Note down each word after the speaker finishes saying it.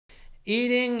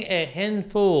Eating a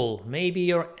handful may be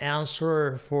your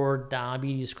answer for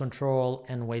diabetes control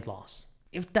and weight loss.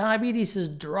 If diabetes is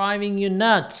driving you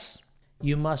nuts,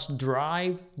 you must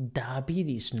drive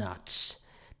diabetes nuts.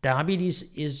 Diabetes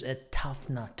is a tough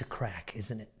nut to crack,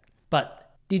 isn't it?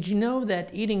 But did you know that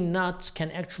eating nuts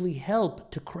can actually help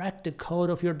to crack the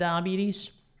code of your diabetes?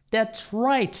 That's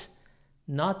right.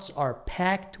 Nuts are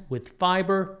packed with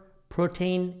fiber,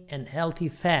 protein, and healthy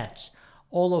fats,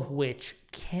 all of which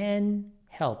can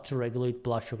help to regulate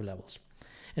blood sugar levels.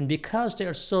 And because they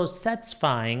are so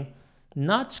satisfying,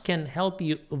 nuts can help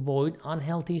you avoid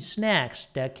unhealthy snacks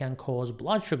that can cause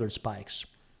blood sugar spikes.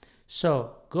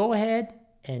 So go ahead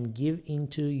and give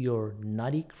into your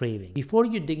nutty craving. Before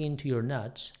you dig into your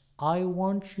nuts, I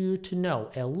want you to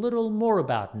know a little more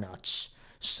about nuts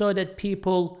so that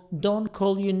people don't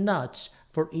call you nuts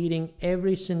for eating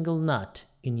every single nut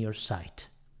in your sight.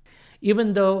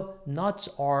 Even though nuts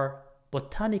are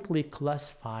botanically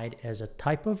classified as a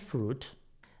type of fruit,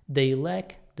 they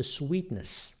lack the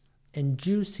sweetness and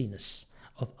juiciness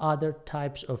of other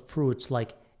types of fruits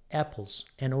like apples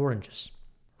and oranges.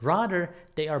 Rather,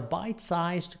 they are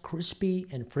bite-sized, crispy,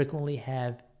 and frequently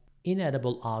have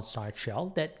inedible outside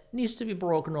shell that needs to be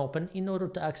broken open in order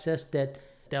to access that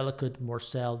delicate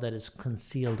morsel that is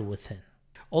concealed within.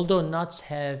 Although nuts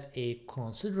have a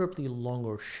considerably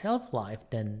longer shelf life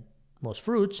than most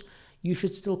fruits, you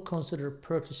should still consider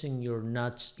purchasing your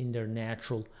nuts in their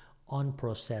natural,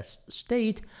 unprocessed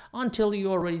state until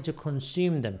you are ready to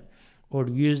consume them or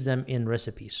use them in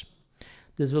recipes.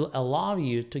 This will allow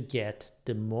you to get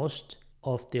the most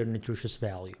of their nutritious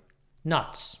value.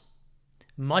 Nuts,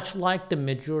 much like the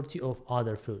majority of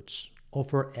other foods,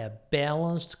 offer a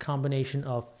balanced combination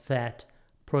of fat,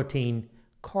 protein,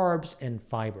 carbs, and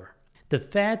fiber. The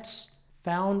fats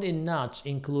found in nuts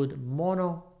include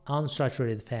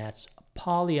monounsaturated fats,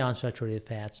 polyunsaturated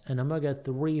fats, and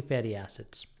omega-3 fatty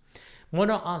acids.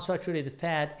 Monounsaturated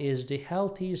fat is the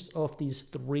healthiest of these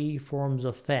three forms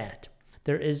of fat.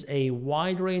 There is a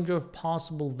wide range of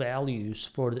possible values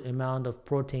for the amount of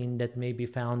protein that may be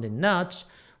found in nuts,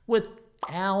 with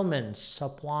almonds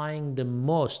supplying the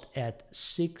most at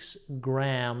 6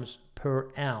 grams per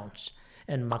ounce,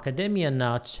 and macadamia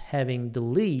nuts having the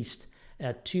least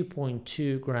at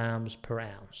 2.2 grams per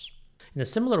ounce. In a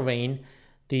similar vein,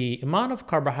 the amount of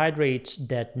carbohydrates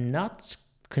that nuts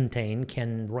contain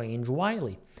can range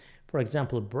widely. For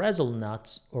example, Brazil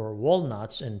nuts or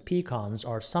walnuts and pecans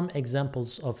are some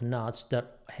examples of nuts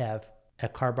that have a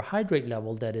carbohydrate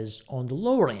level that is on the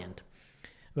lower end,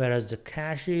 whereas the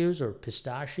cashews or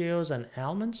pistachios and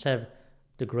almonds have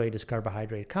the greatest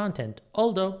carbohydrate content,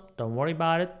 although don't worry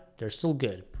about it, they're still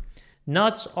good.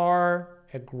 Nuts are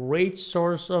a great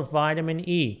source of vitamin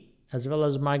E, as well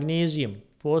as magnesium,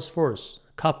 phosphorus,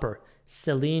 copper,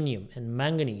 selenium, and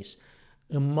manganese,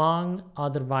 among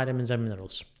other vitamins and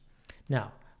minerals.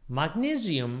 Now,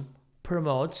 magnesium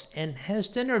promotes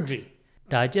enhanced energy,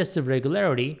 digestive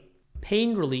regularity,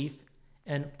 pain relief,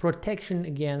 and protection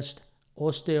against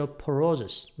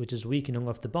osteoporosis, which is weakening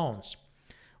of the bones,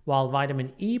 while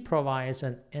vitamin E provides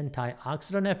an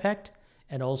antioxidant effect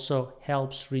and also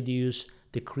helps reduce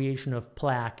the creation of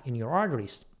plaque in your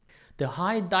arteries. The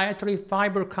high dietary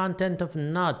fiber content of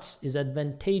nuts is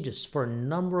advantageous for a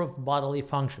number of bodily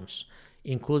functions,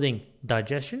 including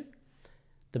digestion,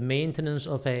 the maintenance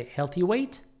of a healthy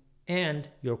weight, and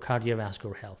your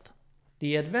cardiovascular health.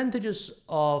 The advantages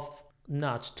of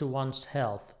nuts to one's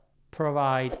health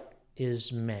provide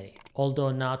is many.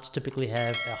 Although nuts typically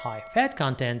have a high fat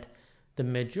content, the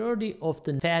majority of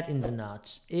the fat in the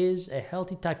nuts is a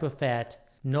healthy type of fat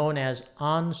known as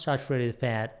unsaturated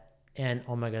fat and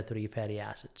omega-3 fatty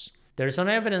acids. There is some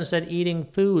evidence that eating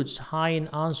foods high in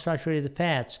unsaturated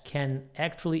fats can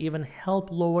actually even help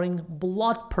lowering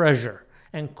blood pressure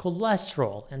and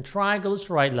cholesterol and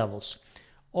triglyceride levels,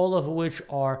 all of which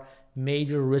are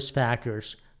major risk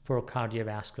factors for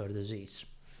cardiovascular disease.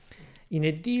 In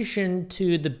addition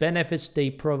to the benefits they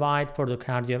provide for the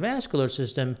cardiovascular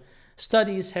system,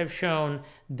 studies have shown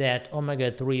that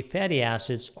omega-3 fatty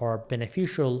acids are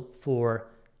beneficial for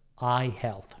eye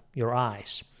health, your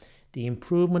eyes, the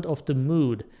improvement of the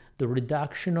mood, the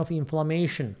reduction of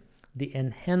inflammation, the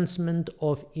enhancement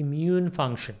of immune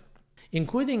function.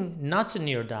 Including nuts in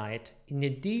your diet, in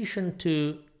addition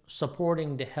to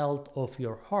supporting the health of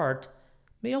your heart,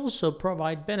 may also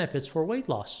provide benefits for weight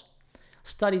loss.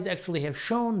 Studies actually have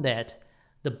shown that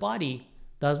the body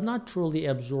does not truly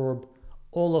absorb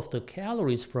all of the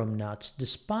calories from nuts,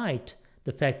 despite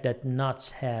the fact that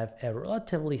nuts have a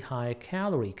relatively high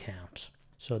calorie count.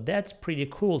 So that's pretty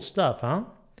cool stuff, huh?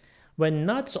 When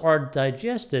nuts are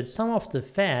digested, some of the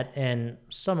fat and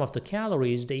some of the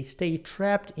calories, they stay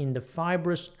trapped in the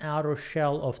fibrous outer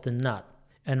shell of the nut.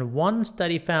 And one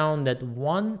study found that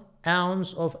 1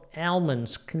 ounce of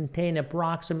almonds contain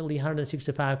approximately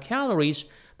 165 calories,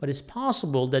 but it's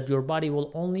possible that your body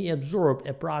will only absorb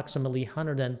approximately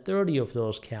 130 of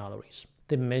those calories.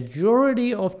 The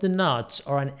majority of the nuts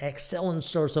are an excellent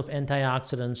source of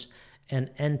antioxidants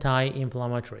and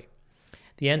anti-inflammatory.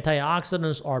 The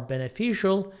antioxidants are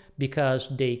beneficial because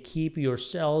they keep your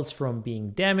cells from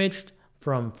being damaged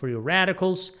from free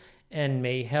radicals and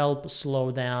may help slow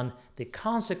down the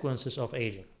consequences of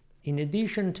aging. In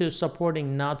addition to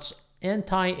supporting nuts'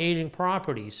 anti-aging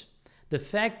properties, the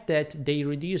fact that they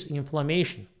reduce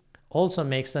inflammation also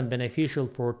makes them beneficial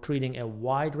for treating a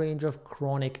wide range of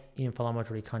chronic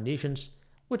inflammatory conditions,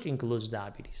 which includes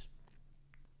diabetes.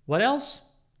 What else?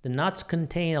 The nuts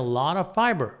contain a lot of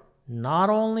fiber, not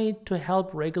only to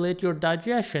help regulate your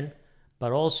digestion,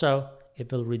 but also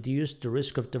it will reduce the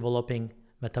risk of developing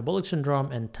metabolic syndrome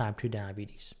and type 2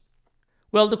 diabetes.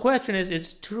 Well, the question is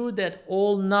it true that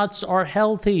all nuts are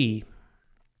healthy?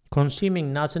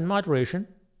 Consuming nuts in moderation,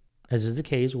 as is the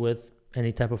case with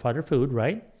any type of other food,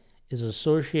 right, is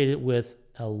associated with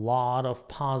a lot of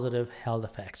positive health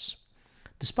effects.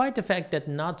 Despite the fact that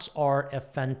nuts are a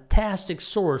fantastic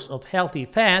source of healthy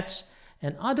fats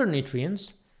and other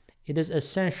nutrients, it is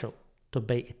essential to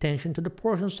pay attention to the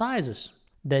portion sizes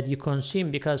that you consume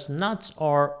because nuts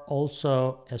are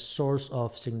also a source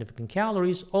of significant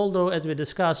calories, although as we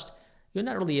discussed, you're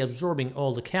not really absorbing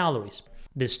all the calories.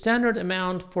 The standard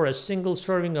amount for a single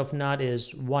serving of nut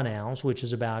is 1 ounce, which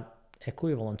is about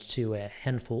equivalent to a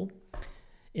handful.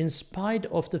 In spite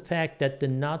of the fact that the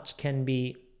nuts can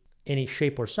be any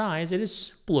shape or size, it is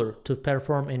simpler to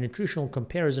perform a nutritional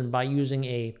comparison by using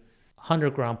a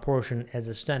 100-gram portion as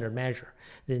a standard measure.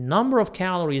 The number of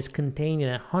calories contained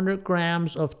in 100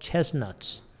 grams of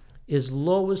chestnuts is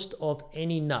lowest of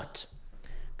any nut,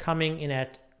 coming in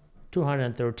at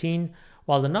 213,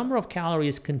 while the number of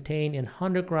calories contained in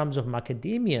 100 grams of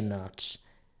macadamia nuts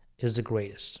is the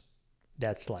greatest.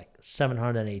 That's like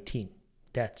 718.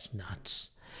 That's nuts.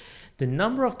 The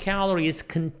number of calories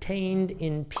contained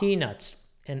in peanuts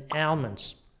and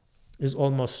almonds is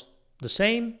almost the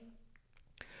same,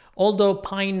 although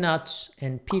pine nuts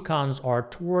and pecans are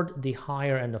toward the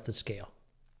higher end of the scale.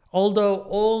 Although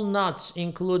all nuts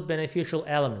include beneficial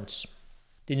elements,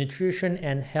 the nutrition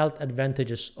and health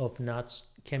advantages of nuts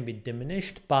can be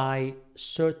diminished by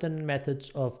certain methods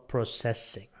of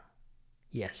processing.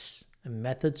 Yes,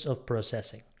 methods of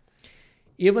processing.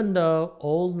 Even though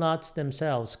all nuts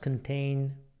themselves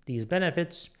contain these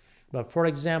benefits, but for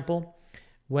example,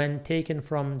 when taken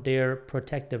from their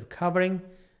protective covering,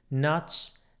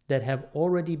 nuts that have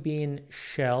already been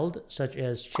shelled, such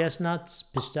as chestnuts,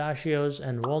 pistachios,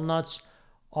 and walnuts,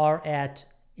 are at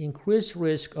increased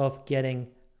risk of getting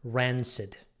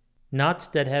rancid. Nuts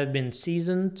that have been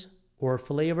seasoned or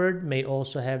flavored may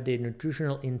also have their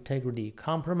nutritional integrity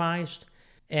compromised,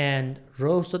 and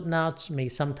roasted nuts may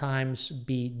sometimes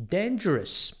be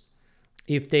dangerous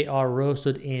if they are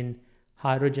roasted in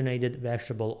hydrogenated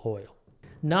vegetable oil.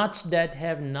 Nuts that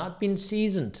have not been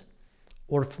seasoned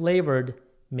or flavored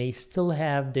may still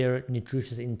have their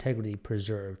nutritious integrity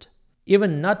preserved.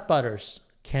 Even nut butters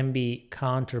can be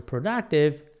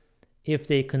counterproductive if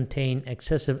they contain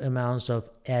excessive amounts of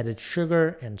added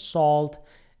sugar and salt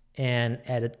and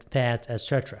added fats,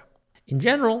 etc. In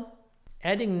general,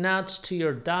 adding nuts to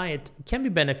your diet can be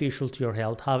beneficial to your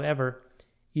health. However,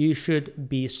 you should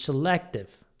be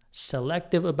selective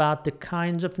about the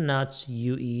kinds of nuts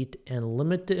you eat and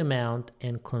limit the amount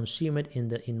and consume it in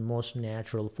the most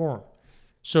natural form.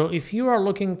 So if you are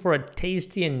looking for a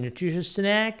tasty and nutritious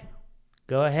snack,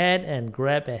 go ahead and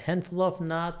grab a handful of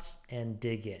nuts and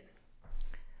dig in.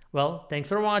 Well, thanks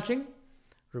for watching.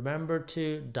 Remember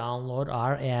to download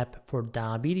our app for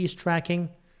diabetes tracking.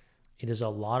 It is a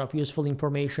lot of useful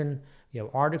information. You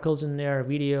have articles in there,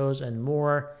 videos, and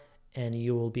more, and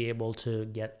you will be able to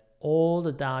get all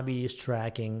the diabetes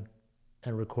tracking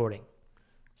and recording.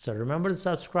 So remember to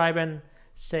subscribe and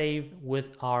save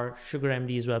with our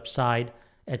SugarMD's website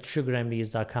at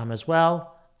sugarmds.com as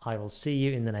well. I will see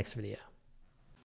you in the next video.